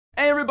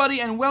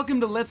everybody, and welcome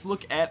to Let's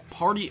Look at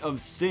Party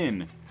of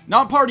Sin.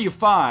 Not Party of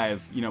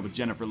 5, you know, with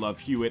Jennifer Love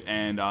Hewitt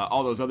and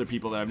all those other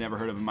people that I've never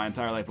heard of in my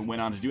entire life and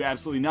went on to do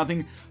absolutely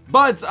nothing.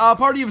 But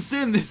Party of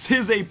Sin, this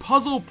is a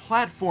puzzle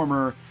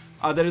platformer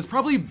that is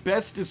probably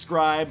best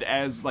described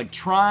as like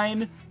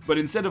Trine, but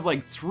instead of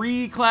like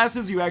 3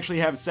 classes, you actually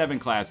have 7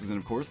 classes, and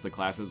of course the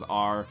classes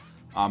are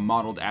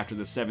modeled after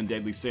the 7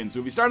 deadly sins. So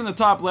if we start in the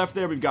top left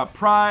there, we've got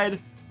Pride,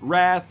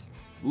 Wrath,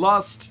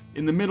 Lust.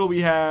 In the middle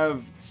we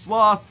have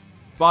Sloth.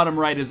 Bottom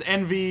right is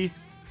Envy.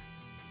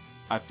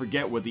 I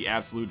forget what the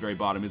absolute very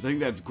bottom is. I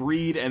think that's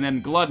Greed, and then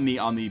Gluttony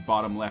on the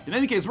bottom left. In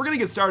any case, we're going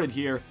to get started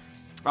here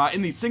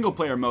in the single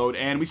player mode,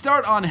 and we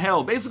start on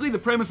Hell. Basically, the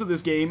premise of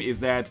this game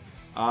is that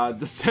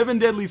the 7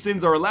 deadly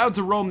sins are allowed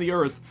to roam the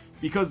earth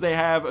because they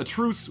have a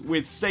truce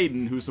with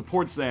Satan, who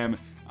supports them,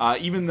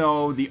 even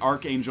though the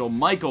Archangel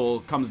Michael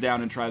comes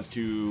down and tries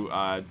to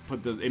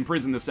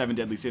imprison the 7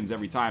 deadly sins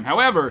every time.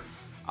 However,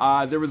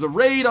 there was a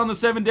raid on the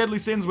 7 deadly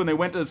sins when they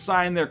went to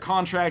sign their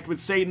contract with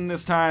Satan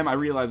this time. I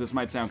realize this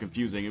might sound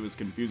confusing. It was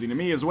confusing to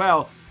me as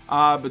well.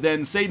 But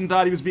then Satan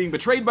thought he was being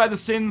betrayed by the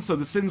sins, so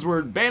the sins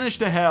were banished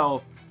to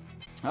Hell,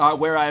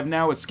 where I have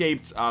now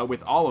escaped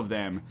with all of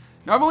them.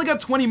 Now, I've only got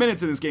 20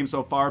 minutes in this game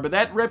so far, but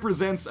that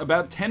represents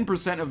about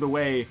 10% of the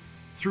way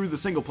through the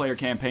single-player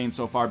campaign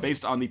so far,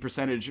 based on the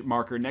percentage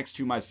marker next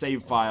to my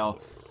save file.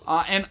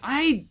 And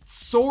I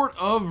sort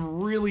of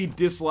really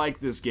dislike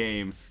this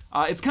game.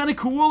 It's kind of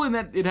cool in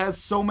that it has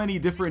so many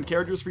different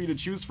characters for you to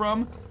choose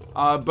from,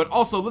 but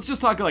also, let's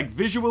just talk, like,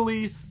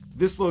 visually,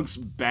 this looks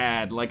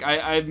bad. Like,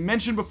 I've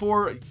mentioned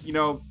before, you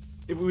know,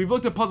 if we've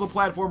looked at puzzle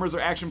platformers or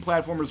action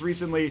platformers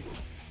recently.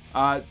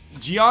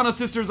 Gianna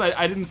Sisters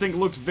I didn't think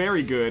looked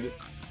very good,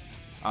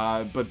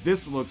 but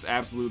this looks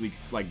absolutely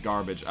like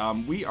garbage.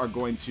 We are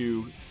going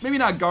to, maybe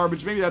not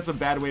garbage, maybe that's a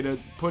bad way to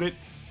put it.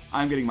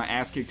 I'm getting my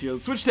ass kicked here.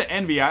 Let's switch to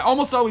Envy. I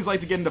almost always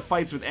like to get into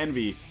fights with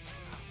Envy,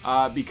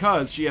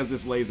 because she has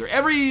this laser.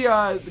 Every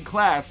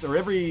class, or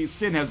every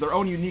sin, has their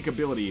own unique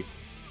ability,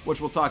 which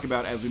we'll talk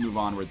about as we move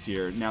onwards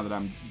here, now that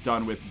I'm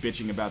done with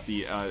bitching about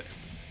the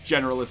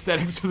general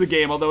aesthetics of the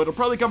game, although it'll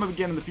probably come up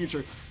again in the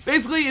future.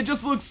 Basically, it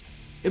just looks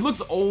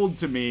old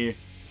to me,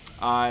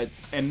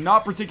 and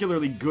not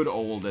particularly good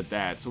old at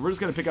that. So we're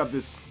just going to pick up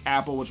this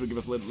apple, which will give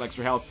us a little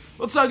extra health.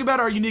 Let's talk about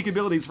our unique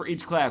abilities for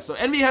each class. So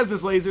Envy has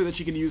this laser that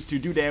she can use to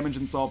do damage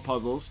and solve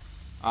puzzles.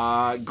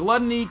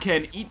 Gluttony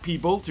can eat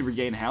people to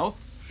regain health.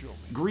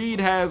 Greed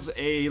has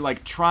a,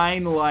 like,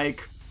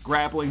 Trine-like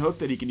grappling hook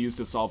that he can use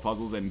to solve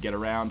puzzles and get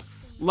around.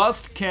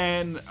 Lust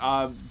can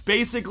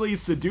basically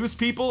seduce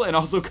people and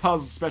also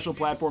cause special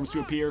platforms to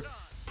appear.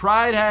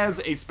 Pride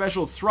has a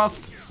special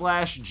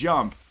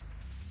thrust/jump,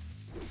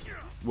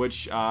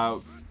 which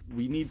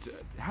we need to...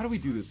 How do we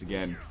do this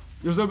again?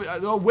 There's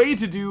a way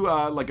to do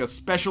like a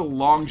special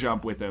long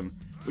jump with him,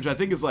 which I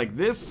think is like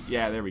this.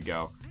 Yeah, there we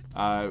go.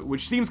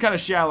 Which seems kind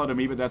of shallow to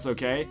me, but that's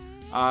okay.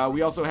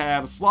 We also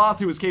have Sloth,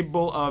 who is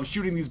capable of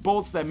shooting these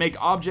bolts that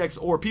make objects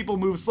or people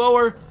move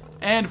slower.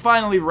 And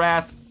finally,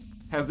 Wrath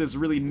has this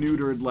really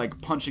neutered,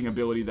 like, punching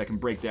ability that can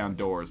break down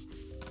doors.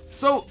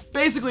 So,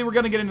 basically, we're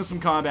going to get into some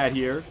combat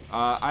here.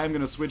 I'm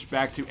going to switch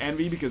back to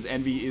Envy, because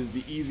Envy is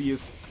the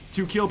easiest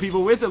to kill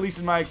people with, at least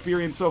in my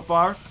experience so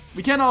far.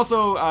 We can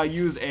also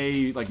use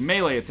a, like,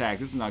 melee attack.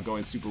 This is not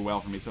going super well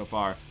for me so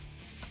far.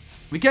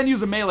 We can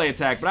use a melee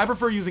attack, but I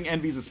prefer using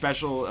Envy's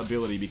special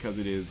ability because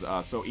it is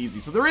so easy.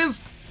 So there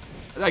is,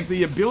 like,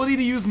 the ability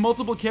to use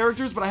multiple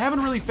characters, but I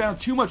haven't really found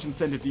too much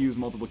incentive to use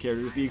multiple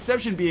characters. The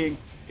exception being,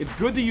 it's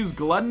good to use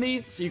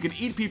Gluttony, so you can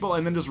eat people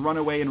and then just run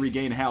away and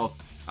regain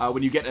health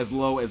when you get as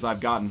low as I've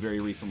gotten very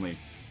recently.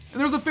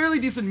 And there's a fairly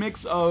decent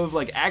mix of,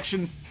 like,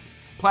 action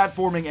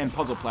platforming and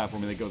puzzle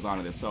platforming that goes on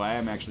in this, so I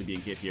am actually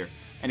being hit here.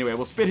 Anyway,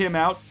 we'll spit him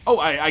out. Oh,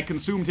 I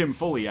consumed him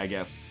fully, I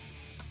guess.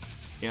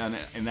 And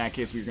in that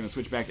case, we're going to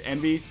switch back to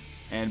Envy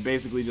and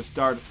basically just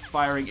start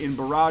firing in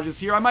barrages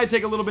here. I might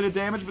take a little bit of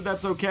damage, but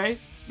that's okay.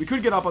 We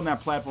could get up on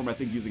that platform, I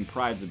think, using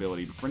Pride's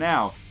ability, but for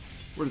now,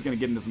 we're just going to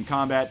get into some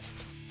combat.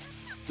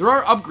 There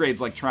are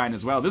upgrades like Trine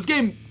as well. This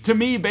game, to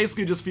me,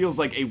 basically just feels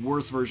like a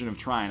worse version of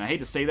Trine. I hate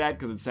to say that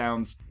because it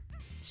sounds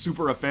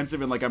super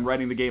offensive and like I'm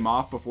writing the game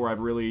off before I've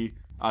really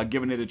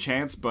given it a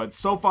chance, but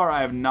so far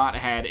I have not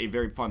had a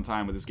very fun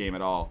time with this game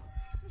at all.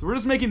 So we're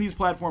just making these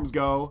platforms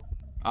go.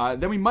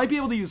 Then we might be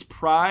able to use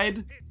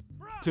Pride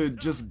to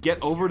just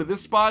get over to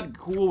this spot.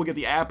 Cool, we'll get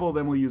the apple,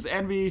 then we'll use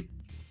Envy.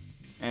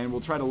 And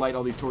we'll try to light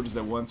all these torches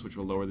at once, which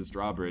will lower this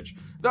drawbridge.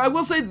 I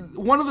will say,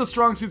 one of the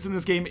strong suits in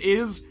this game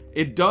is,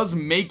 it does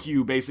make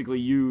you basically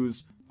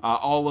use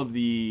all of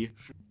the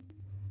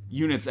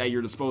units at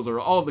your disposal, or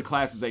all of the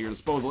classes at your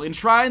disposal. In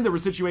Trine, there were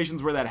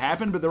situations where that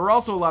happened, but there were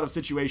also a lot of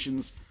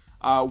situations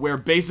where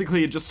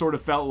basically it just sort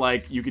of felt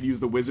like you could use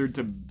the wizard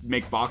to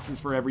make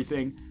boxes for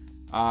everything.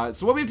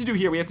 So what we have to do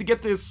here, we have to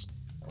get this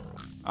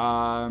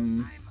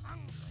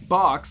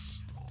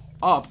box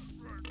up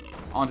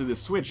onto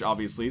this switch,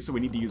 obviously, so we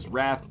need to use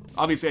Wrath.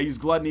 Obviously, I use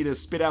Gluttony to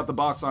spit out the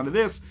box onto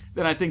this.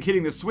 Then I think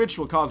hitting the switch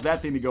will cause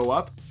that thing to go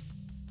up.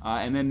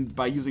 And then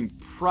by using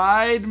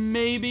Pride,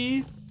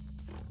 maybe,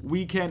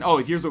 we can... Oh,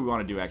 here's what we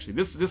want to do, actually.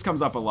 This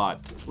comes up a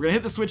lot. We're going to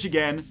hit the switch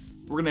again.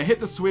 We're going to hit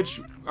the switch,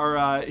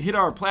 or hit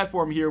our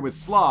platform here with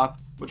Sloth,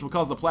 which will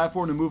cause the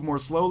platform to move more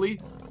slowly.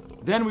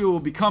 Then we will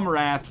become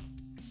Wrath.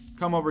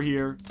 Come over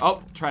here.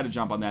 Oh, try to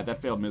jump on that.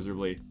 That failed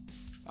miserably.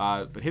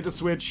 But hit the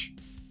switch.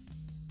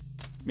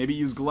 Maybe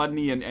use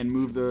Gluttony and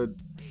move the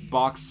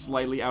box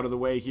slightly out of the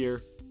way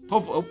here.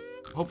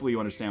 Hopefully you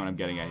understand what I'm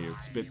getting at here.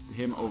 Spit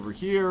him over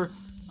here.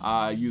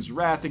 Use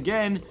Wrath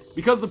again.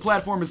 Because the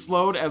platform is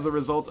slowed as a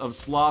result of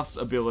Sloth's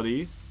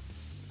ability.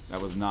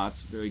 That was not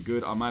very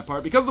good on my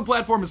part. Because the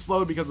platform is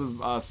slowed because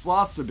of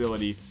Sloth's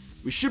ability,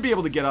 we should be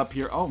able to get up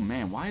here. Oh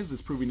man, why is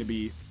this proving to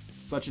be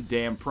such a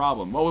damn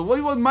problem? Well,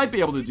 what we might be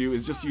able to do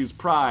is just use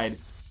Pride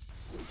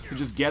to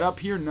just get up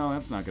here. No,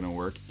 that's not going to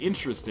work.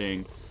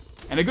 Interesting.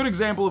 And a good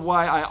example of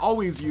why I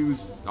always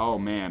use... Oh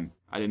man,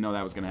 I didn't know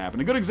that was going to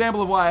happen. A good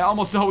example of why I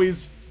almost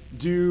always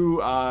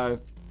do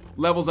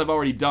levels I've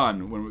already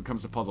done when it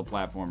comes to puzzle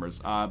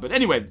platformers. But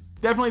anyway,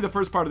 definitely the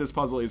first part of this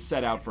puzzle is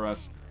set out for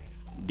us.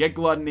 Get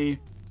Gluttony.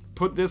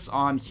 Put this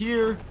on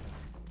here.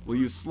 We'll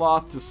use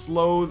Sloth to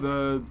slow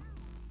the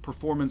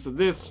performance of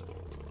this.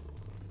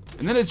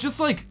 And then it's just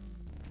like...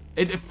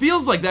 It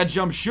feels like that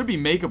jump should be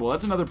makeable.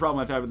 That's another problem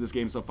I've had with this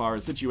game so far,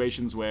 is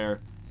situations where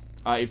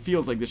it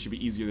feels like this should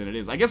be easier than it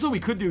is. I guess what we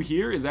could do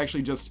here is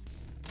actually just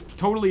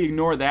totally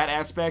ignore that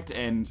aspect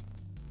and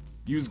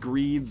use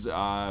Greed's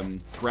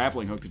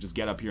grappling hook to just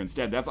get up here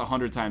instead. That's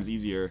 100 times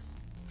easier.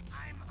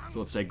 So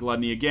let's take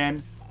Gluttony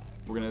again.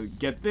 We're gonna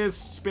get this,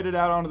 spit it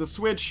out onto the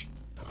switch.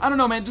 I don't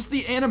know, man, just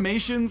the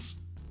animations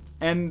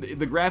and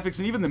the graphics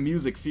and even the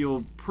music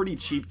feel pretty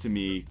cheap to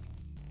me.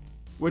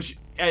 Which,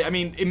 I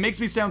mean, it makes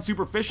me sound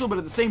superficial, but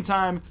at the same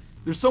time,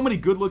 there's so many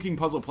good-looking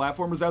puzzle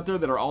platformers out there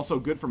that are also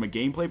good from a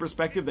gameplay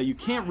perspective that you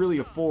can't really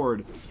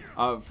afford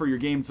for your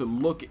game to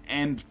look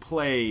and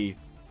play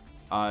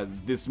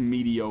this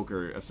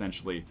mediocre,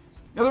 essentially.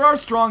 Now, there are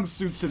strong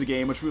suits to the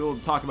game, which we will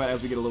talk about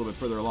as we get a little bit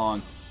further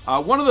along.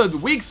 One of the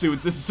weak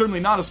suits, this is certainly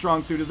not a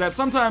strong suit, is that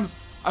sometimes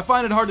I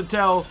find it hard to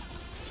tell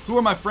who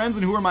are my friends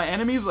and who are my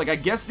enemies. Like, I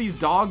guess these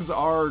dogs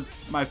are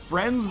my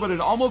friends, but it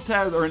almost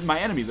has, or my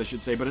enemies, I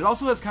should say, but it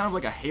also has kind of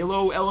like a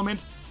Halo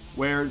element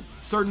where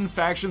certain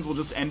factions will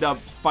just end up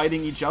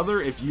fighting each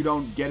other if you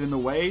don't get in the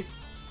way.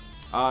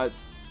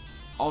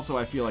 Also,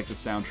 I feel like the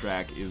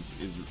soundtrack is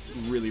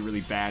really,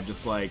 really bad,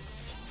 just like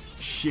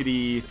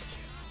shitty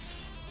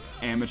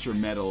amateur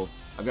metal.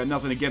 I've got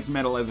nothing against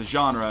metal as a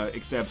genre,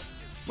 except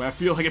when I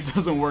feel like it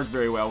doesn't work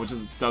very well, which it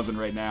doesn't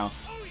right now.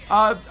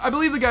 I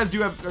believe the guys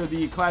do have, or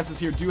the classes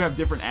here do have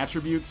different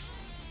attributes.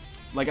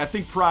 Like, I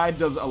think Pride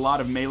does a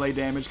lot of melee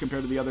damage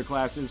compared to the other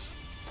classes.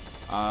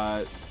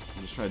 I'll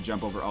just try to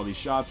jump over all these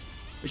shots.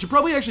 We should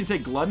probably actually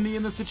take Gluttony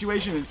in this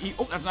situation and eat...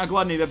 Oh, that's not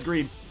Gluttony, that's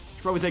Greed.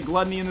 Should probably take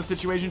Gluttony in this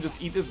situation,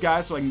 just eat this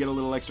guy so I can get a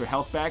little extra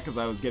health back, because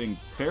I was getting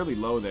fairly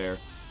low there.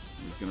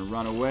 I'm just gonna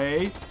run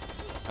away.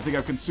 I think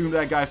I've consumed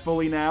that guy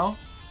fully now.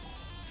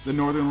 The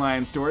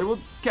Northernlion story. We'll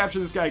capture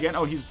this guy again.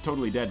 Oh, he's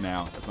totally dead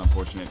now. That's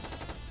unfortunate.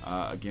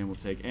 Again, we'll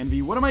take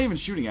Envy. What am I even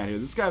shooting at here?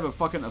 Does this guy have a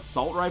fucking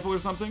assault rifle or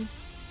something?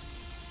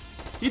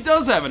 He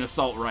does have an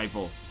assault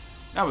rifle.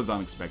 That was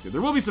unexpected. There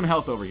will be some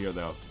health over here,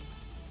 though.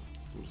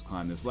 So we'll just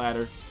climb this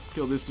ladder.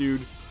 Kill this dude.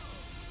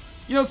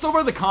 You know, so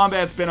far the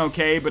combat's been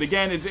okay, but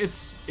again, it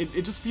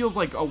just feels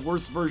like a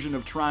worse version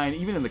of Trine,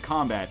 even in the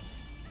combat.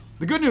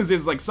 The good news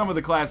is, like, some of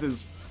the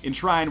classes in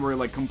Trine were,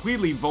 like,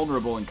 completely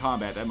vulnerable in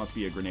combat. That must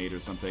be a grenade or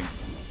something.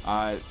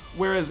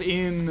 Whereas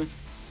in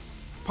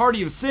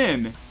Party of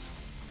Sin,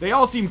 they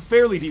all seem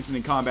fairly decent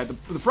in combat.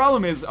 The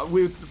problem is,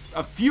 with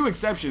a few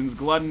exceptions,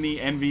 Gluttony,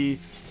 Envy,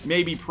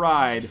 maybe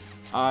Pride,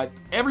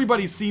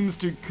 everybody seems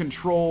to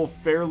control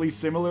fairly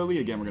similarly.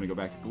 Again, we're going to go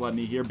back to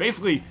Gluttony here.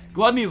 Basically,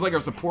 Gluttony is like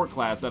our support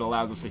class that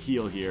allows us to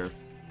heal here.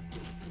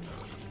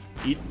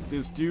 Eat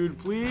this dude,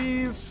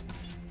 please.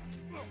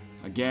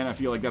 Again, I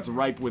feel like that's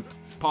ripe with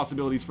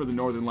possibilities for the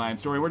Northernlion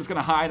story. We're just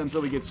going to hide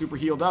until we get super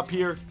healed up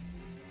here.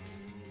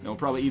 And we'll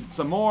probably eat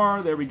some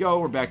more. There we go.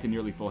 We're back to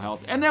nearly full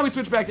health. And now we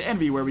switch back to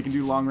Envy, where we can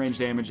do long-range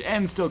damage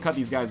and still cut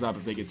these guys up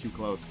if they get too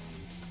close.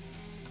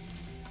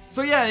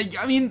 So yeah,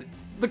 I mean,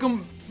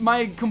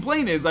 my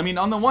complaint is, I mean,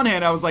 on the one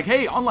hand, I was like,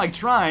 hey, unlike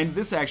Trine,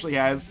 this actually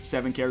has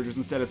 7 characters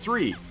instead of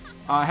 3.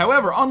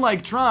 However,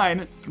 unlike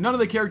Trine, none of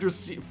the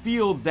characters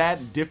feel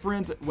that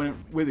different when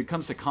it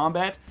comes to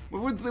combat.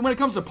 When it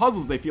comes to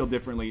puzzles, they feel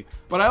differently.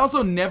 But I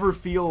also never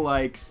feel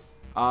like,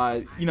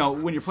 you know,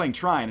 when you're playing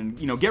Trine, and,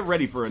 you know, get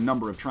ready for a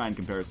number of Trine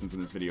comparisons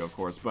in this video, of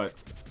course, but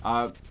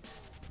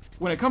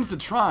when it comes to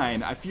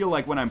Trine, I feel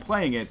like when I'm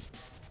playing it,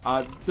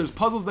 there's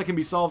puzzles that can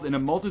be solved in a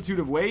multitude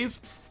of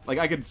ways. Like,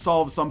 I could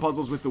solve some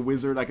puzzles with the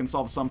wizard, I can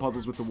solve some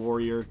puzzles with the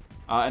warrior,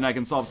 and I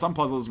can solve some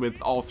puzzles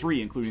with all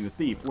 3, including the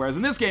thief. Whereas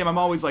in this game, I'm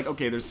always like,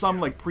 okay, there's some,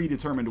 like,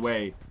 predetermined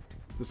way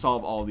to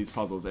solve all of these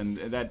puzzles, and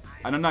that,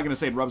 and I'm not gonna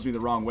say it rubs me the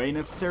wrong way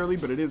necessarily,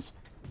 but it is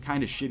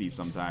kind of shitty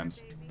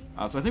sometimes.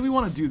 So I think we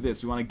want to do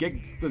this. We want to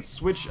get the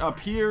switch up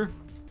here,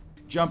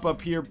 jump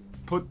up here,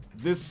 put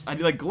this...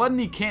 like,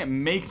 Gluttony can't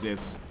make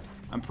this,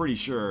 I'm pretty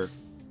sure.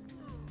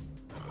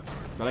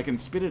 But I can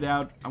spit it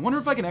out. I wonder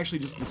if I can actually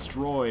just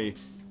destroy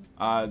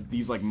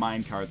these, like,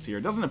 mine carts here.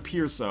 It doesn't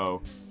appear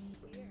so.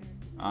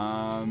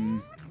 I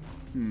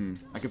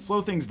could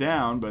slow things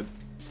down, but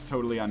it's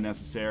totally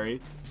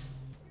unnecessary.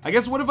 I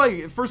guess what if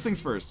I... First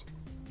things first.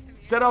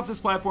 Set off this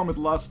platform with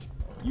Lust.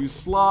 Use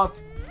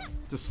Sloth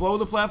to slow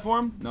the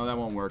platform. No, that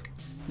won't work.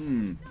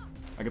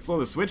 I could slow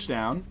the switch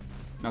down.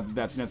 Not that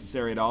that's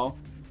necessary at all.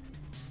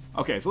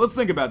 Okay, so let's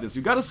think about this.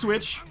 We've got a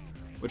switch,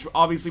 which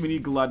obviously we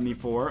need Gluttony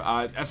for.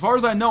 As far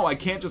as I know, I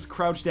can't just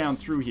crouch down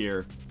through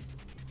here.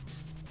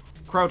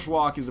 Crouch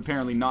walk is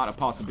apparently not a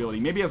possibility.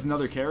 Maybe as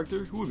another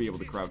character? Who would be able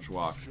to crouch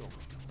walk?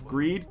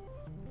 Greed?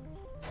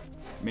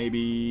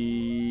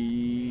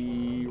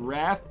 Maybe...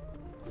 Wrath?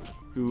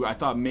 Who I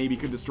thought maybe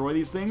could destroy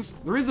these things.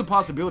 There is a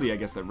possibility, I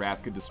guess, that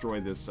Wrath could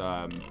destroy this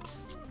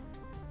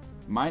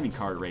mining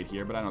cart right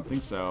here, but I don't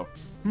think so.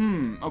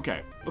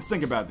 Okay. Let's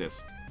think about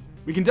this.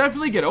 We can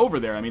definitely get over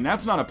there. I mean,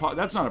 that's not a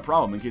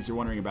problem, in case you're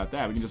wondering about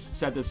that. We can just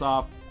set this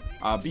off,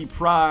 be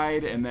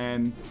Pride, and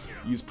then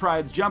use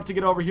Pride's jump to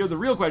get over here. The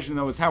real question,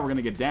 though, is how we're going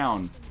to get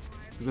down.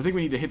 Because I think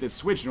we need to hit this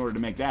switch in order to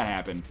make that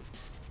happen.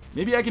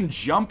 Maybe I can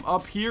jump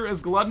up here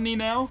as Gluttony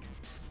now?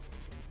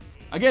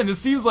 Again, this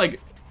seems like...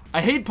 I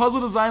hate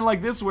puzzle design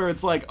like this where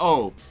it's like,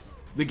 oh,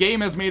 the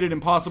game has made it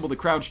impossible to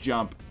crouch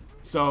jump,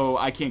 so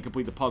I can't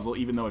complete the puzzle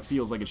even though it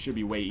feels like it should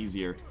be way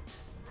easier.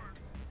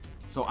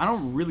 So I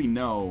don't really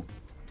know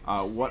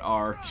what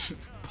our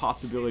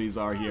possibilities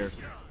are here.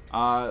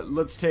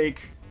 Let's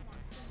take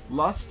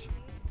Lust.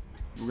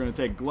 We're going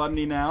to take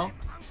Gluttony now.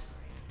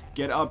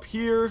 Get up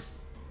here.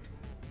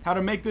 How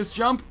to make this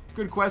jump?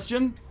 Good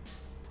question.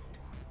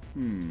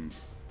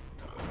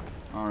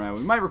 Alright,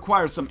 we might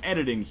require some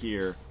editing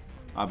here.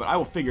 But I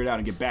will figure it out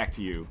and get back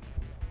to you.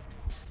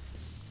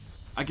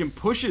 I can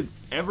push it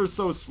ever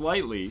so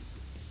slightly.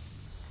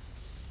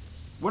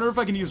 Wonder if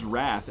I can use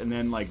Wrath and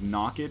then, like,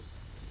 knock it.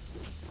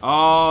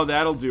 Oh,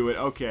 that'll do it.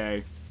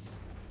 Okay.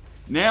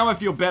 Now I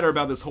feel better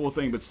about this whole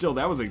thing, but still,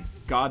 that was a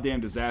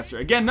goddamn disaster.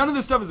 Again, none of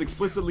this stuff is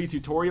explicitly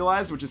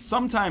tutorialized, which is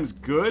sometimes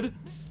good,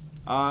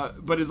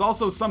 but is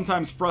also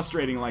sometimes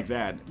frustrating like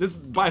that. This is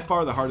by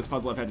far the hardest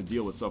puzzle I've had to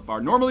deal with so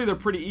far. Normally, they're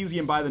pretty easy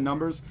and by the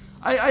numbers.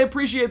 I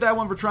appreciate that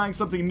one for trying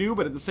something new,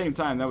 but at the same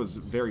time, that was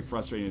very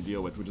frustrating to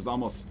deal with, which is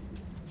almost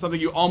something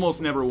you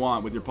almost never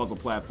want with your puzzle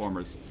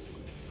platformers.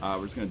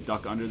 We're just gonna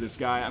duck under this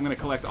guy. I'm gonna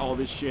collect all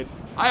this shit.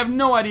 I have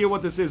no idea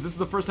what this is. This is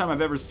the first time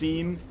I've ever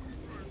seen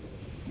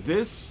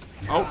this.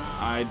 Oh,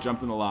 I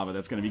jumped in the lava.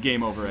 That's gonna be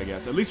game over, I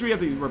guess. At least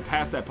we're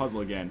past that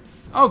puzzle again.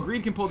 Oh,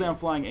 Greed can pull down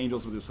flying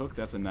angels with his hook.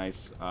 That's a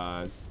nice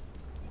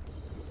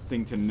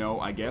thing to know,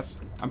 I guess.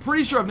 I'm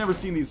pretty sure I've never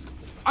seen these.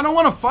 I don't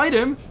want to fight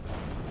him.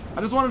 I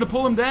just wanted to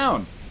pull him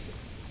down.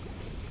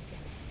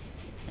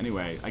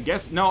 Anyway, I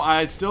guess... No,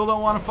 I still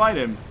don't want to fight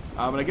him.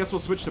 But I guess we'll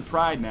switch to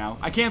Pride now.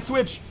 I can't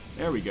switch!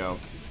 There we go.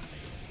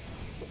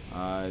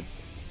 And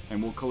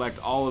we'll collect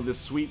all of this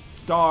sweet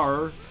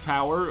star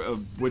power,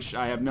 of which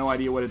I have no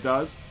idea what it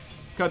does.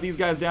 Cut these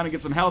guys down and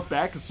get some health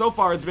back, because so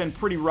far it's been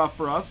pretty rough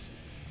for us.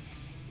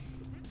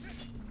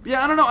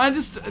 Yeah, I don't know, I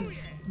just...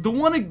 the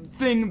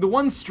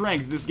one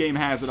strength this game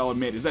has that I'll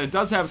admit is that it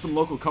does have some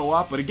local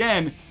co-op, but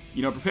again...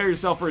 You know, prepare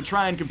yourself for a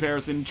Trine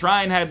comparison.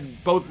 Trine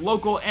had both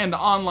local and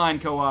online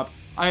co-op.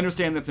 I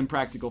understand that's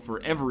impractical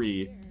for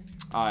every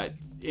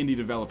indie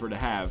developer to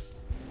have.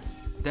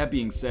 That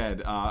being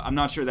said, I'm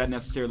not sure that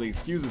necessarily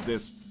excuses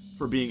this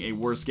for being a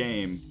worse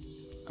game.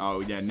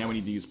 Oh, yeah, now we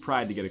need to use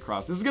Pride to get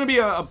across. This is going to be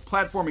a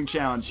platforming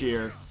challenge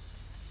here.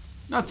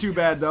 Not too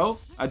bad, though.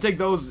 I'd take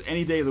those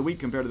any day of the week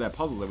compared to that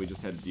puzzle that we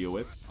just had to deal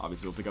with.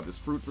 Obviously, we'll pick up this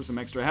fruit for some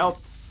extra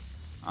health.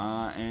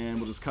 And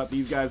we'll just cut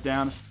these guys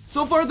down.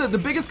 So far, the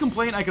biggest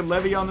complaint I could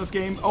levy on this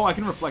game... Oh, I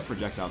can reflect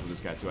projectiles with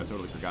this guy, too. I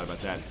totally forgot about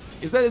that.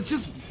 Is that it's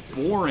just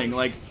boring.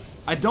 Like,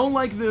 I don't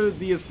like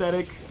the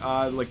aesthetic,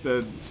 like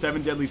the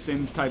 7 Deadly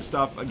Sins type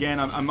stuff. Again,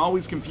 I'm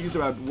always confused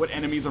about what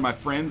enemies are my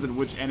friends and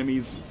which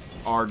enemies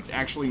are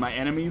actually my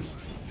enemies.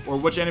 Or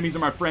which enemies are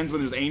my friends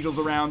when there's angels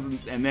around,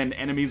 and then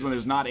enemies when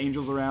there's not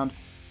angels around.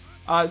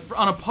 On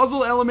a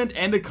puzzle element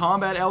and a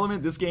combat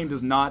element, this game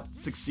does not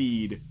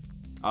succeed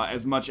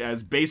as much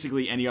as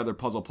basically any other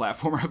puzzle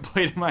platformer I've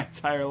played in my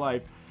entire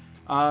life.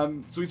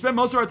 So we spent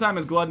most of our time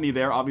as Gluttony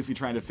there, obviously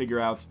trying to figure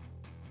out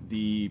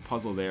the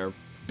puzzle there.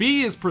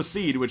 B is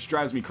Proceed, which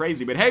drives me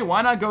crazy, but hey,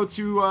 why not go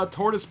to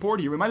Tortoise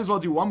Port here? We might as well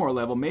do one more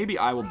level. Maybe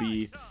I will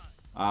be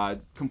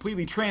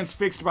completely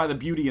transfixed by the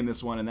beauty in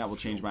this one, and that will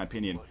change my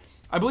opinion.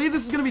 I believe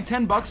this is going to be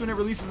 $10 when it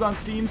releases on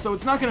Steam, so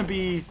it's not going to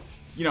be,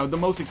 you know, the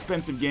most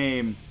expensive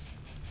game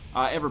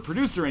ever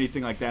produced or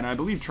anything like that, and I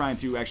believe Trine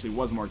 2 actually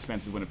was more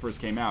expensive when it first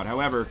came out.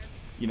 However,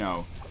 you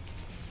know,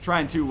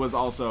 Trine 2 was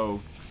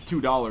also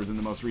 $2 in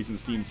the most recent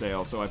Steam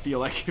sale, so I feel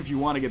like if you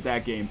want to get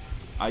that game,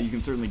 you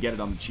can certainly get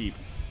it on the cheap.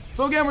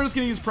 So again, we're just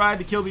going to use Pride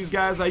to kill these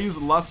guys. I use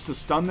Lust to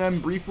stun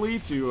them briefly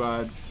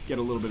to get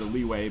a little bit of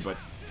leeway, but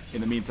in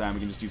the meantime, we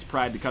can just use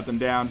Pride to cut them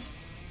down.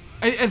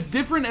 As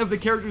different as the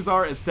characters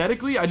are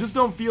aesthetically, I just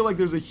don't feel like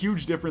there's a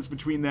huge difference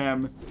between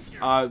them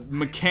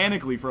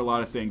mechanically for a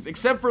lot of things,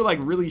 except for like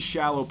really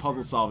shallow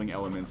puzzle-solving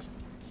elements.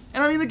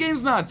 And I mean, the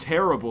game's not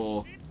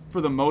terrible,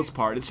 for the most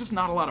part. It's just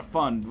not a lot of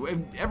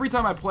fun. Every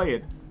time I play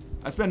it,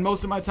 I spend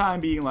most of my time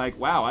being like,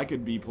 wow, I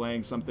could be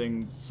playing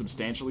something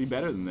substantially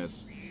better than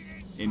this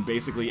in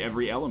basically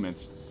every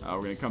element.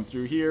 We're going to come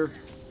through here.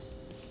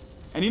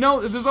 And you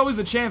know, there's always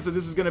the chance that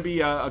this is going to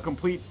be a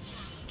complete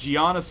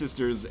Gianna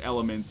Sisters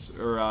element,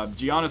 or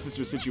Gianna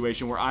Sisters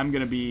situation where I'm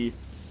going to be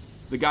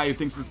the guy who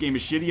thinks this game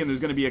is shitty, and there's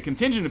going to be a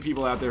contingent of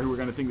people out there who are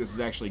going to think this is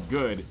actually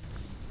good.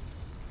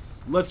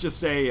 Let's just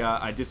say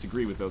I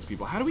disagree with those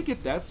people. How do we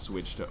get that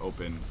switch to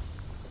open?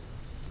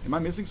 Am I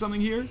missing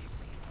something here?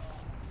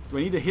 Do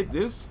I need to hit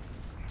this?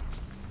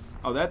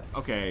 Oh, that...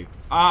 Okay.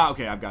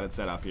 Okay, I've got it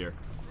set up here.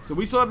 So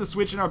we still have the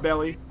switch in our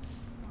belly.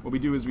 What we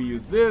do is we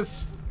use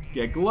this,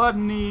 get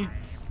Gluttony,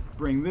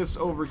 bring this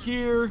over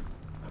here.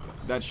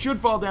 That should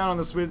fall down on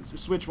the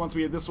switch once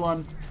we hit this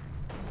one.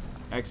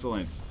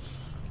 Excellent.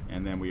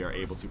 And then we are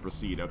able to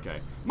proceed. Okay.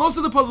 Most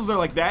of the puzzles are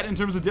like that in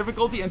terms of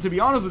difficulty, and to be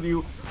honest with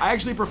you, I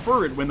actually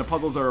prefer it when the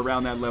puzzles are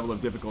around that level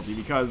of difficulty,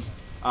 because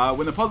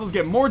when the puzzles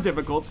get more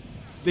difficult,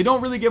 they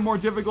don't really get more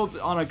difficult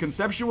on a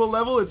conceptual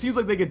level. It seems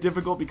like they get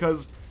difficult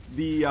because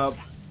the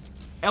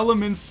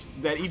elements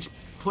that each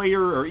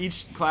player or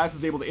each class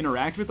is able to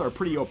interact with are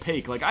pretty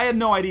opaque. Like, I had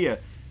no idea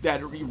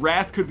that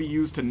Wrath could be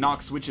used to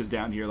knock switches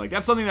down here. Like,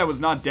 that's something that was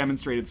not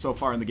demonstrated so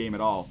far in the game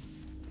at all.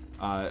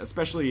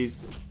 Especially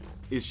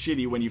is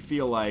shitty when you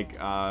feel like,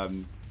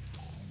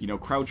 you know,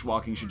 crouch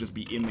walking should just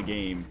be in the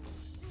game.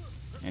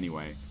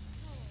 Anyway,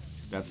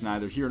 that's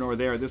neither here nor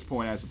there at this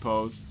point, I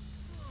suppose.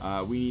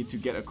 We need to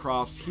get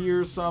across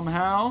here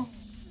somehow.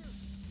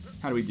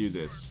 How do we do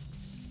this?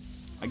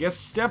 I guess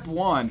step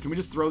one, can we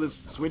just throw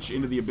this switch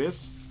into the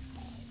abyss?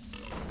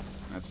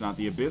 That's not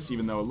the abyss,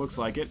 even though it looks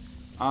like it.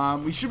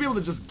 We should be able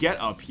to just get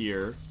up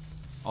here,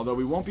 although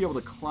we won't be able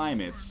to climb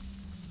it.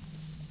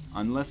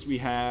 Unless we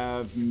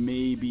have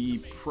maybe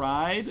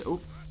Pride.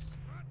 Oh.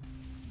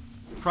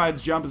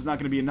 Pride's jump is not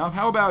going to be enough.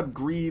 How about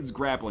Greed's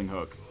grappling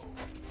hook?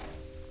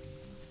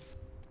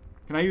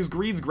 Can I use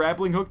Greed's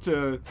grappling hook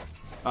to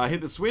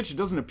hit the switch? It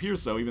doesn't appear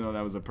so, even though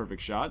that was a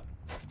perfect shot.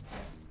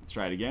 Let's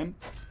try it again.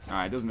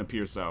 Alright, it doesn't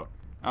appear so.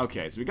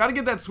 Okay, so we got to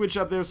get that switch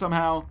up there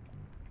somehow.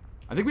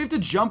 I think we have to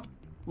jump,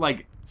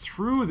 like,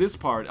 through this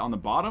part on the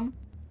bottom.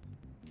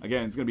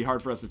 Again, it's going to be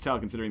hard for us to tell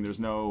considering there's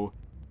no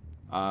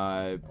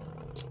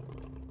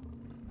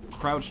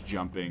crouch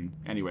jumping.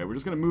 Anyway, we're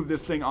just going to move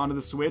this thing onto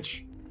the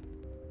switch.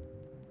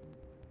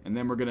 And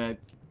then we're going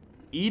to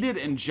eat it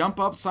and jump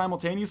up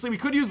simultaneously. We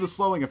could use the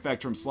slowing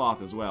effect from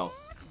Sloth as well.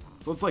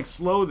 So let's, like,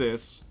 slow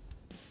this.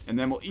 And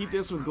then we'll eat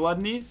this with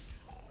Gluttony.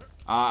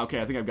 Okay,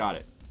 I think I've got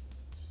it.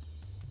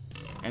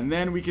 And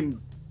then we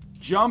can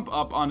jump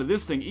up onto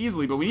this thing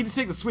easily, but we need to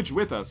take the switch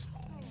with us.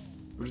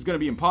 Which is going to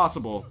be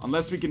impossible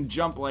unless we can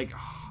jump, like...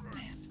 Oh,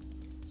 man.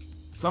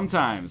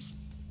 Sometimes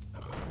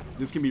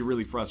this can be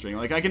really frustrating.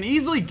 Like, I can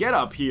easily get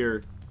up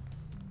here,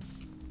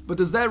 but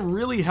does that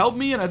really help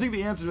me? And I think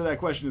the answer to that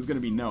question is going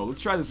to be no.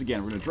 Let's try this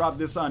again. We're going to drop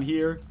this on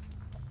here.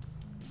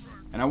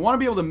 And I want to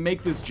be able to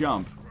make this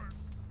jump.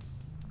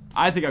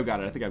 I think I've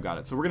got it. I think I've got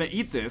it. So we're going to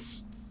eat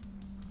this.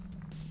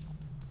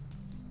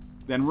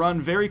 Then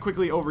run very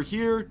quickly over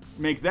here.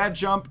 Make that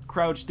jump.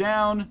 Crouch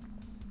down.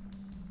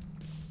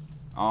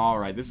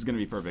 Alright, this is going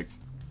to be perfect.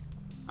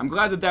 I'm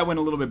glad that that went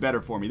a little bit better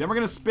for me. Then we're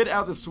going to spit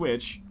out the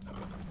switch.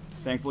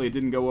 Thankfully, it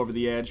didn't go over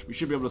the edge. We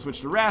should be able to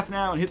switch to Wrath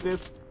now and hit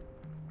this.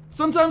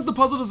 Sometimes the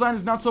puzzle design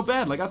is not so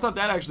bad. Like, I thought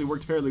that actually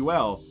worked fairly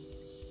well.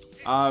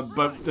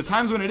 But the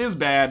times when it is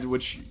bad,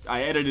 which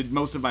I edited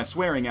most of my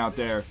swearing out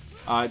there,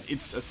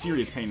 it's a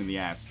serious pain in the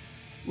ass.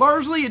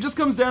 Largely, it just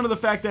comes down to the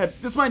fact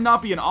that this might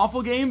not be an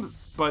awful game,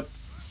 but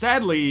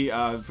sadly,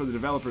 for the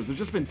developers, there's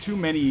just been too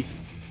many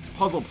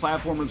puzzle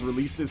platformers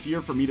released this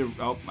year for me to...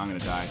 Oh, I'm gonna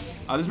die.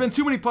 There's been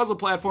too many puzzle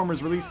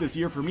platformers released this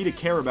year for me to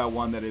care about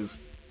one that is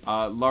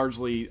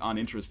largely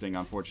uninteresting,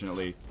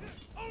 unfortunately.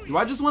 Do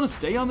I just want to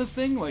stay on this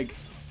thing? Like,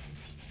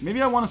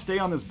 maybe I want to stay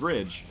on this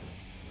bridge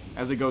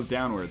as it goes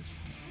downwards.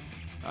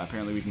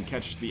 Apparently we can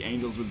catch the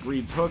angels with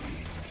Greed's hook.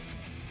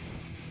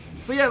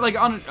 So yeah, like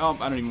on... Oh,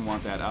 I don't even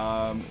want that.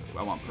 I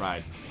want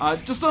Pride.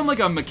 Just on like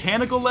a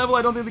mechanical level,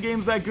 I don't think the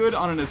game's that good.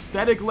 On an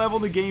aesthetic level,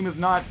 the game is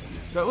not...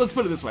 Let's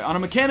put it this way. On a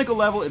mechanical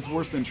level, it's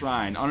worse than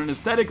Trine. On an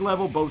aesthetic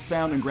level, both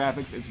sound and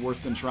graphics, it's worse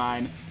than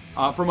Trine.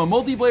 From a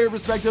multiplayer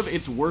perspective,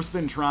 it's worse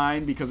than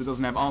Trine because it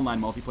doesn't have online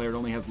multiplayer, it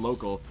only has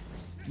local.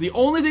 The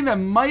only thing that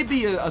might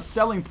be a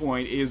selling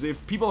point is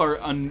if people are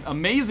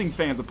amazing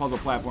fans of puzzle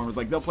platformers,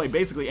 like they'll play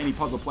basically any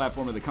puzzle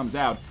platformer that comes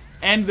out,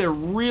 and they're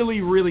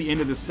really, really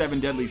into the 7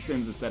 Deadly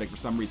Sins aesthetic for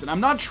some reason.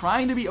 I'm not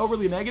trying to be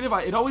overly negative.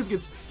 It always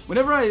gets...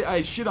 Whenever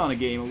I shit on a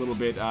game a little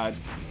bit,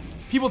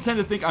 people tend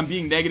to think I'm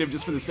being negative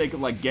just for the sake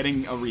of, like,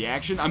 getting a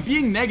reaction. I'm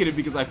being negative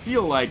because I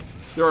feel like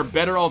there are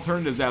better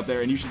alternatives out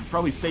there, and you should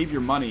probably save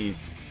your money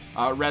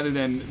rather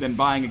than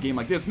buying a game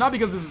like this. Not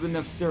because this is a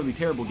necessarily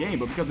terrible game,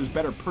 but because there's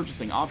better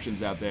purchasing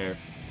options out there.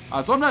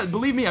 So I'm not...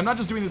 Believe me, I'm not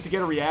just doing this to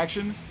get a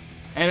reaction.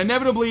 And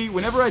inevitably,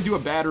 whenever I do a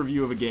bad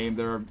review of a game,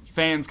 there are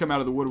fans come out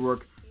of the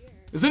woodwork.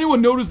 Has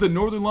anyone noticed that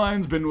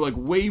Northernlion's been, like,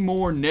 way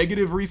more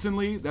negative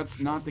recently?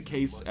 That's not the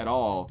case at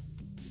all.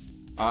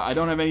 I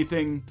don't have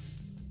anything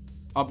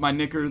up my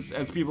knickers,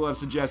 as people have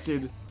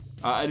suggested.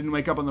 I didn't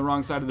wake up on the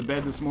wrong side of the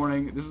bed this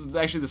morning. This is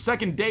actually the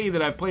second day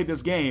that I've played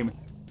this game.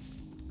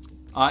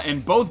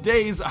 And both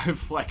days,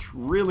 I've, like,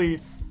 really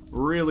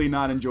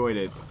not enjoyed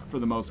it, for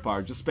the most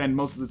part. Just spend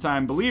most of the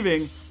time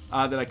believing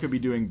that I could be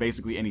doing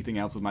basically anything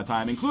else with my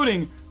time,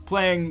 including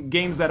playing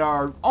games that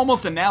are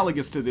almost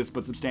analogous to this,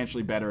 but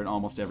substantially better in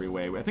almost every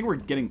way. I think we're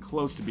getting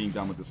close to being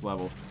done with this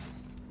level.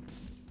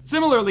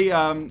 Similarly,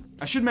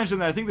 I should mention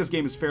that I think this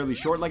game is fairly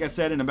short. Like I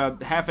said, in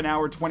about half an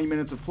hour, 20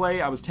 minutes of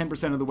play, I was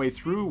 10% of the way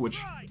through,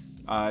 which,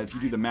 if you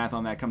do the math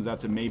on that, comes out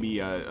to maybe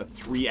a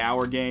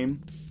 3-hour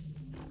game,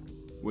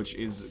 which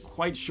is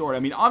quite short. I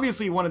mean,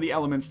 obviously, one of the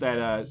elements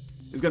that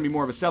is going to be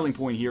more of a selling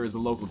point here is the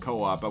local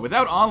co-op, but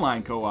without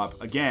online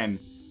co-op, again,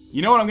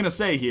 you know what I'm going to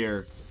say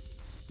here,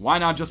 why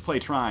not just play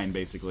Trine,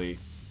 basically?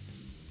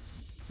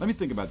 Let me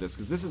think about this,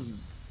 because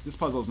this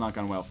puzzle has not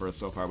gone well for us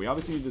so far. We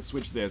obviously need to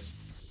switch this.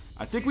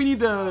 I think we need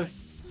to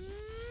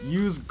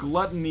use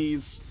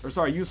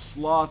use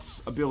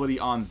Sloth's ability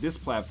on this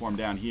platform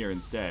down here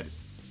instead.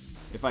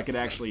 If I could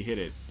actually hit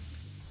it.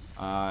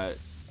 And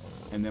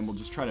then we'll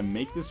just try to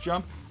make this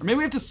jump. Or maybe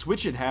we have to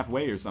switch it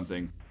halfway or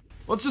something.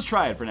 Let's just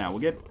try it for now.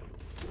 We'll get...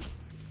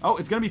 Oh,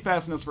 it's gonna be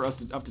fast enough for us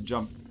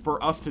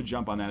to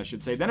jump on that, I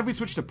should say. Then if we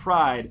switch to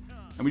Pride,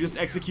 and we just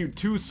execute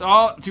too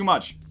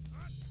much.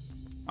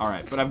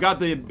 Alright, but I've got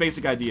the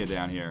basic idea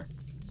down here.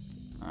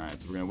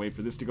 Alright, so we're gonna wait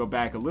for this to go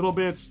back a little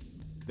bit.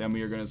 Then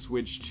we are gonna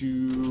switch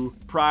to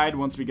Pride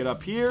once we get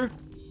up here.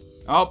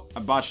 Oh, I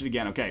botched it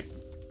again, okay.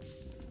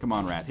 Come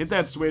on, Rat, hit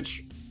that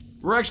switch.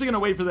 We're actually gonna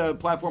wait for the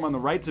platform on the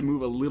right to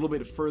move a little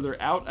bit further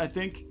out, I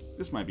think.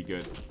 This might be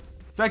good.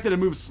 The fact that it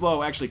moves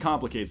slow actually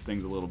complicates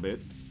things a little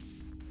bit.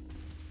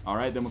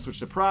 Alright, then we'll switch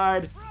to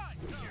Pride.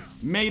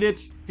 Made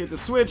it. Hit the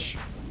switch.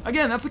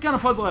 Again, that's the kind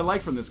of puzzle I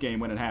like from this game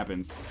when it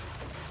happens.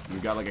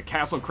 We've got like a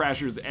Castle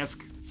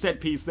Crashers-esque set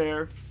piece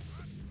there.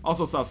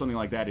 Also saw something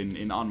like that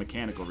in On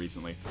Mechanical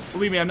recently.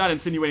 Believe me, I'm not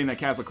insinuating that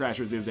Castle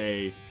Crashers is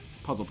a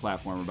puzzle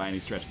platformer by any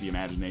stretch of the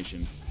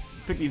imagination.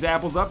 Pick these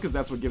apples up because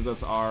that's what gives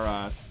us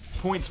our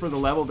points for the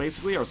level,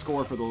 basically, our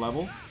score for the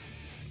level.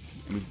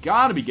 And we've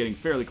got to be getting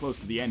fairly close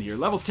to the end here.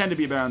 Levels tend to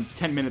be around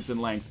 10 minutes in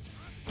length,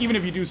 even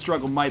if you do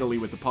struggle mightily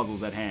with the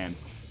puzzles at hand.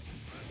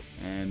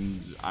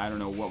 And I don't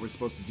know what we're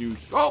supposed to do.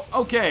 Oh,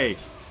 okay.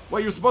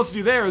 What you're supposed to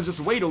do there is just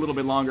wait a little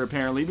bit longer,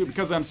 apparently, but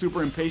because I'm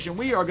super impatient,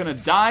 we are going to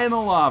die in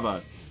the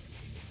lava.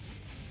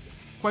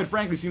 Quite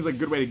frankly, seems like a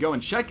good way to go.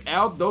 And check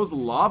out those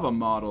lava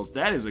models.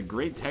 That is a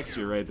great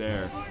texture right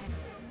there.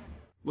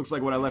 Looks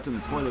like what I left in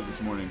the toilet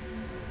this morning.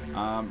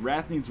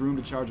 Wrath needs room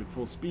to charge at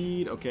full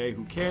speed. Okay,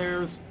 who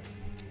cares?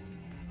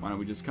 Why don't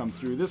we just come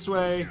through this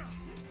way?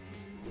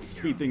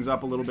 Speed things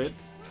up a little bit.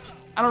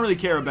 I don't really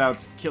care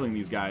about killing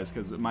these guys,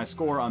 because my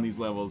score on these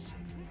levels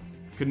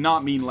could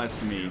not mean less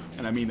to me,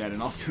 and I mean that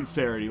in all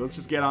sincerity. Let's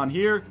just get on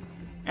here,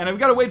 and I've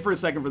got to wait for a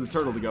second for the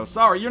turtle to go.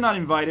 Sorry, you're not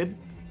invited.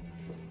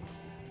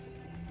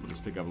 We'll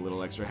just pick up a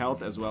little extra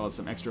health, as well as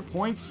some extra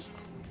points.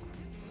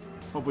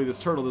 Hopefully this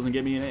turtle doesn't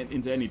get me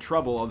into any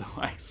trouble, although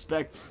I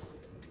expect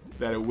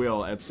that it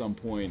will at some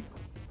point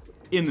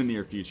in the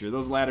near future.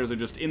 Those ladders are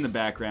just in the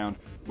background.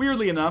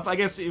 Weirdly enough, I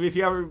guess if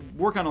you ever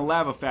work on a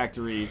lava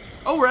factory...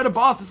 Oh, we're at a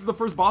boss. This is the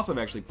first boss I've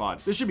actually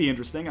fought. This should be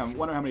interesting. I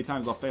wonder how many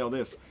times I'll fail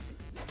this.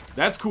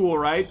 That's cool,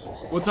 right?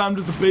 What time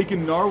does the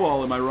bacon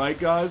narwhal? Am I right,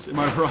 guys? Am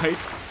I right?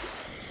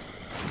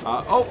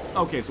 Oh,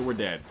 okay, so we're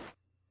dead.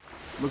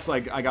 Looks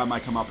like I got my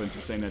comeuppance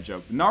for saying that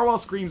joke. The narwhal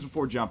screams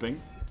before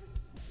jumping.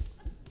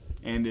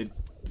 And it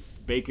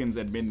bacons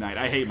at midnight.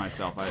 I hate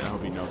myself. I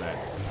hope you know that.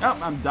 Oh,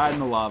 I'm died in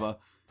the lava.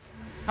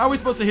 How are we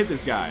supposed to hit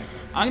this guy?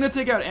 I'm going to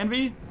take out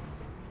Envy.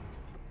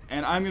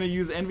 And I'm going to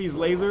use Envy's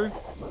laser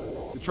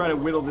to try to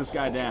whittle this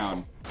guy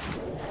down.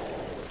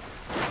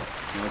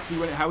 Now let's see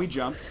how he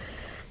jumps.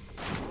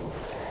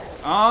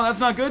 Oh,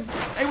 that's not good.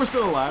 Hey, we're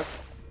still alive.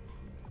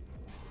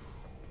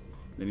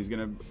 Then he's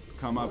going to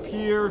come up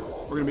here.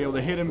 We're going to be able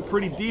to hit him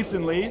pretty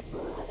decently.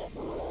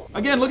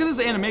 Again, look at this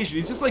animation.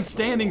 He's just like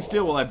standing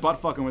still while I butt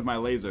fuck him with my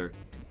laser.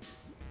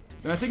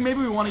 And I think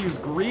maybe we want to use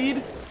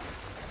Greed.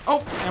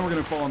 Oh, and we're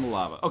going to fall in the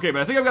lava. Okay,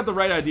 but I think I've got the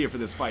right idea for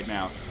this fight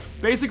now.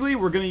 Basically,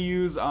 we're going to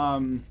use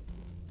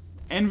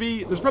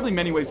Envy. There's probably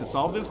many ways to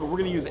solve this, but we're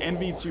going to use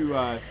Envy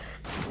to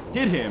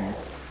hit him.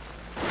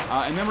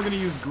 And then we're going to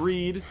use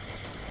Greed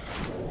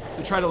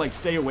to try to like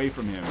stay away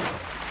from him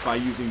by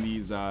using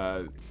these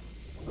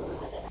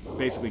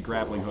basically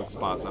grappling hook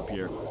spots up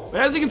here.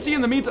 But as you can see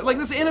in the meantime, like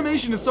this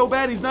animation is so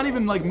bad, he's not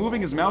even like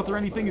moving his mouth or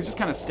anything. He's just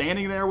kind of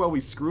standing there while we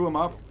screw him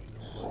up.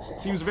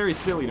 Seems very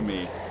silly to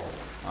me.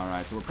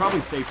 Alright, so we're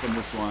probably safe from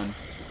this one.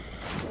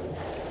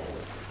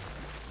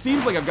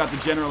 Seems like I've got the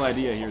general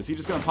idea here. Is he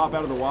just going to pop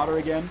out of the water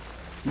again?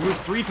 He moved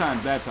 3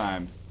 times that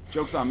time.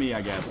 Joke's on me,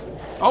 I guess.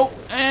 Oh,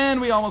 and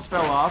we almost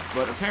fell off,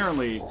 but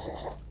apparently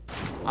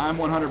I'm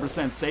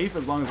 100% safe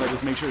as long as I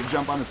just make sure to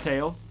jump on his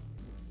tail.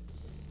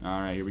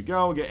 Alright, here we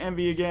go. We'll get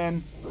Envy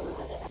again.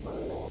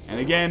 And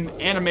again,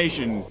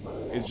 animation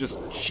is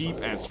just cheap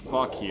as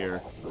fuck here.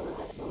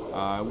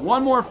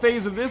 One more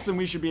phase of this and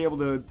we should be able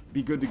to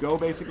be good to go,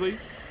 basically.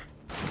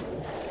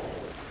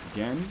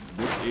 Again,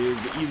 this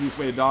is the easiest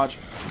way to dodge.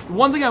 The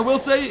one thing I will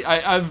say,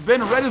 I've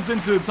been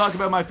reticent to talk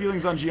about my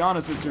feelings on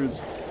Gianna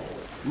Sisters,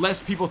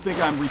 lest people think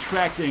I'm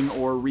retracting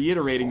or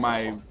reiterating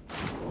my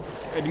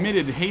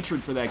admitted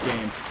hatred for that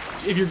game.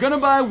 If you're gonna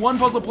buy one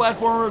puzzle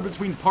platformer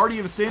between Party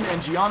of Sin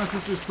and Gianna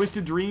Sisters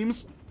Twisted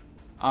Dreams,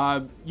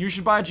 you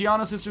should buy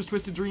Gianna Sisters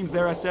Twisted Dreams.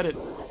 There, I said it.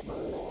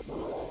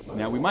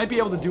 Now, we might be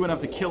able to do enough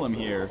to kill him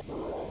here.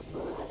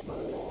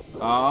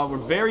 We're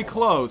very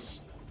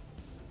close.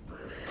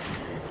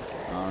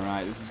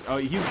 Alright, this is... Oh,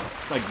 he's,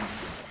 like,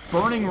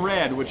 burning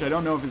red, which I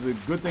don't know if is a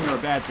good thing or a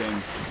bad thing.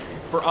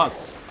 For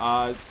us,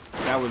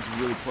 that was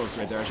really close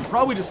right there. I should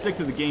probably just stick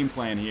to the game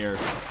plan here.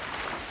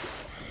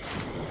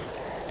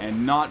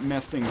 And not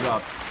mess things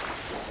up.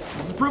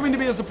 This is proving to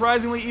be a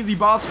surprisingly easy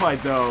boss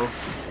fight, though.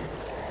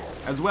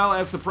 As well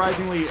as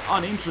surprisingly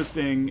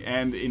uninteresting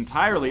and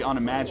entirely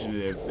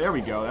unimaginative. There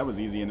we go, that was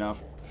easy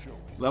enough.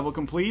 Level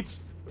complete?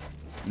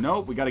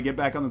 Nope, we gotta get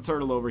back on the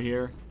turtle over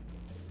here.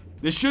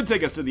 This should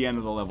take us to the end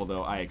of the level,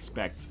 though, I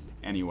expect.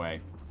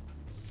 Anyway.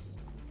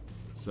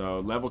 So,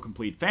 level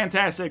complete.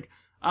 Fantastic.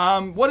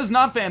 What is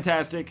not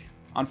fantastic,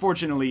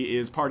 unfortunately,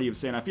 is Party of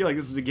Sin. I feel like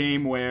this is a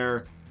game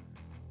where...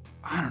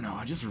 I don't know,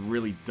 I just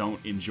really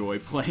don't enjoy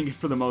playing it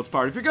for the most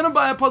part. If you're gonna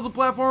buy a puzzle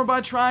platformer,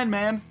 buy Trine,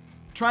 man.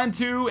 Trine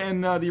 2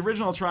 and the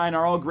original Trine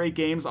are all great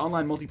games.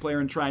 Online multiplayer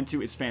in Trine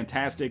 2 is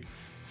fantastic.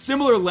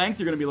 Similar length,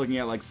 you're gonna be looking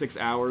at like 6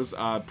 hours.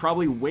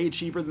 Probably way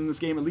cheaper than this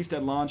game, at least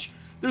at launch.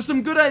 There's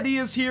some good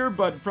ideas here,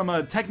 but from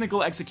a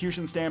technical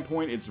execution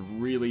standpoint, it's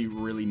really,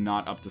 really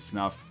not up to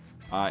snuff.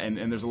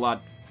 And there's a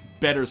lot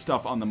better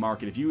stuff on the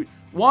market. If you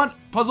want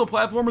puzzle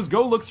platformers,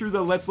 go look through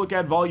the Let's Look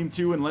At Volume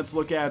 2 and Let's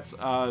Look At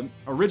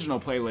original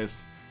playlist.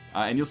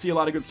 And you'll see a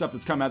lot of good stuff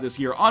that's come out this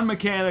year. On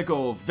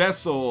Mechanical,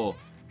 Vessel,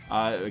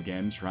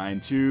 again, Trine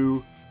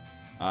 2.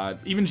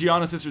 Even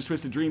Gianna Sisters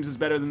Twisted Dreams is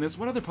better than this.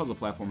 What other puzzle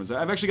platformers?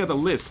 I've actually got the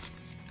list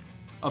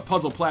of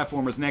puzzle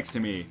platformers next to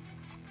me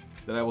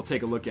that I will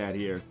take a look at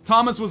here.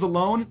 Thomas Was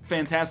Alone,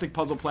 fantastic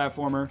puzzle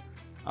platformer.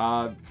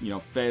 You know,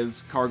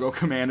 Fez, Cargo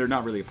Commander,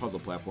 not really a puzzle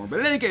platform. But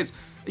in any case,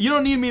 you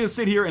don't need me to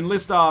sit here and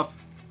list off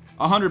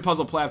 100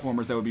 puzzle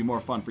platformers that would be more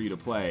fun for you to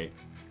play.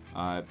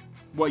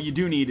 What you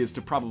do need is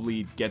to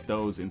probably get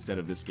those instead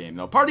of this game,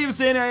 though. Party of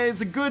Sin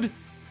is a good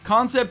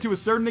concept to a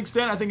certain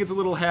extent. I think it's a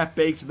little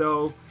half-baked,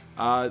 though.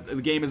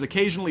 The game is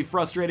occasionally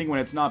frustrating when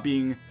it's not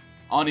being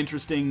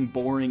uninteresting,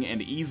 boring,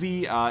 and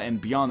easy. And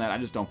beyond that, I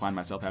just don't find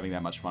myself having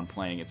that much fun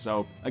playing it.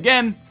 So,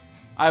 again,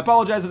 I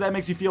apologize if that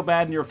makes you feel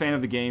bad and you're a fan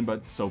of the game,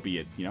 but so be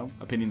it. You know,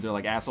 opinions are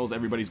like assholes.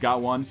 Everybody's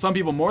got one. Some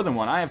people more than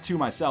one. I have 2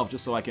 myself,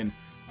 just so I can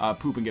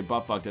poop and get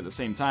butt-fucked at the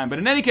same time. But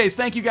in any case,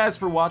 thank you guys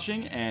for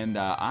watching, and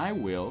I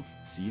will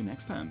see you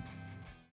next time.